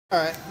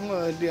Alright, I'm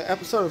going to do an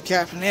episode of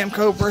Captain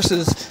Namco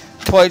versus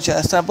Toy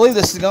Chest. I believe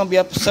this is going to be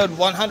episode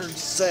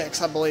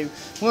 106, I believe.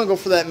 I'm going to go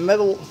for that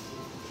middle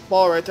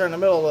ball right there in the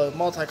middle of the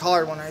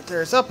multicolored one right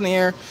there. It's up in the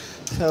air,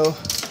 so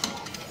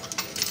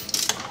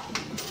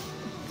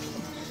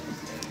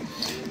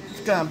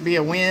it's going to be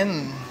a win.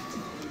 And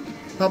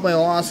probably a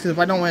loss because if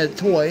I don't win a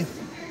toy.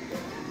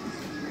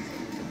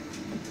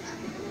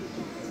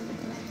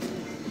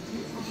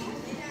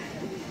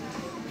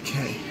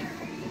 Okay.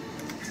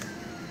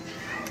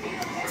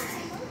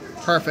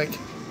 Perfect.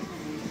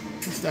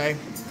 Stay.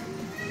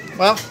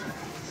 Well,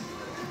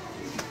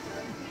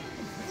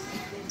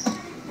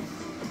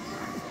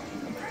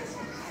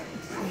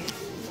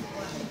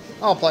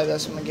 I'll play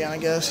this one again, I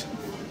guess.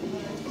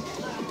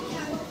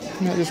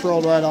 I just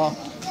rolled right off.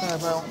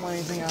 If I don't want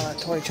anything out of that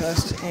toy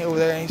chest over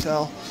there,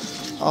 so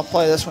I'll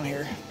play this one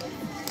here.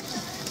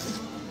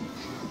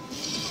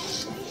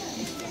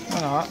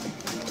 Why not?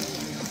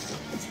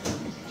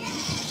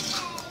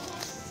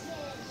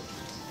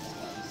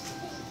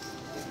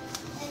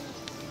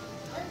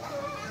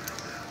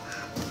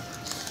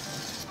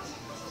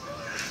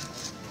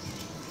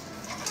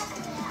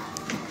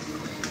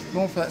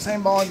 Going for that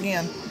same ball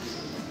again.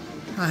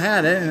 I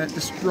had it and it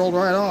just rolled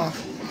right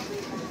off.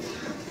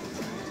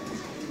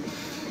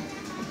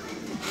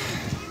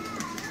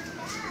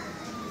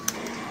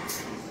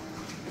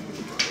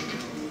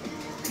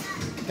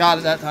 Got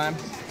it that time.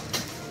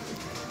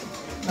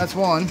 That's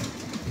one.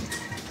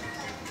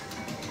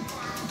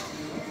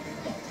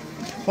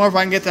 Wonder if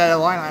I can get that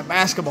line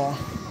basketball.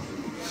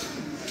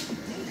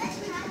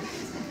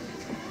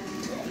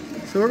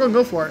 So we're gonna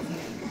go for it.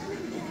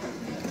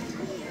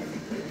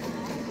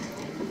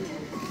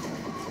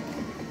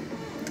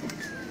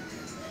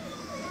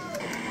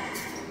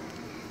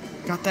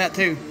 Got that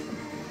too.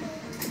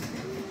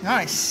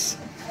 Nice.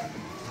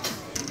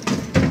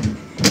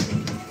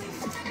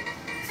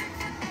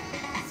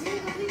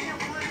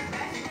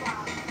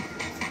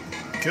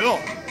 Cool.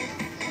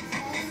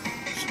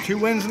 It's 2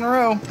 wins in a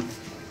row.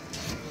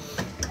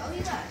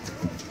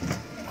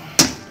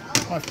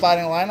 I'm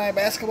fighting Illini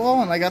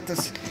basketball and I got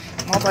this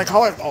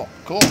multicolored. Oh,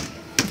 cool.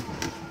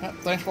 Yep,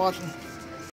 thanks for watching.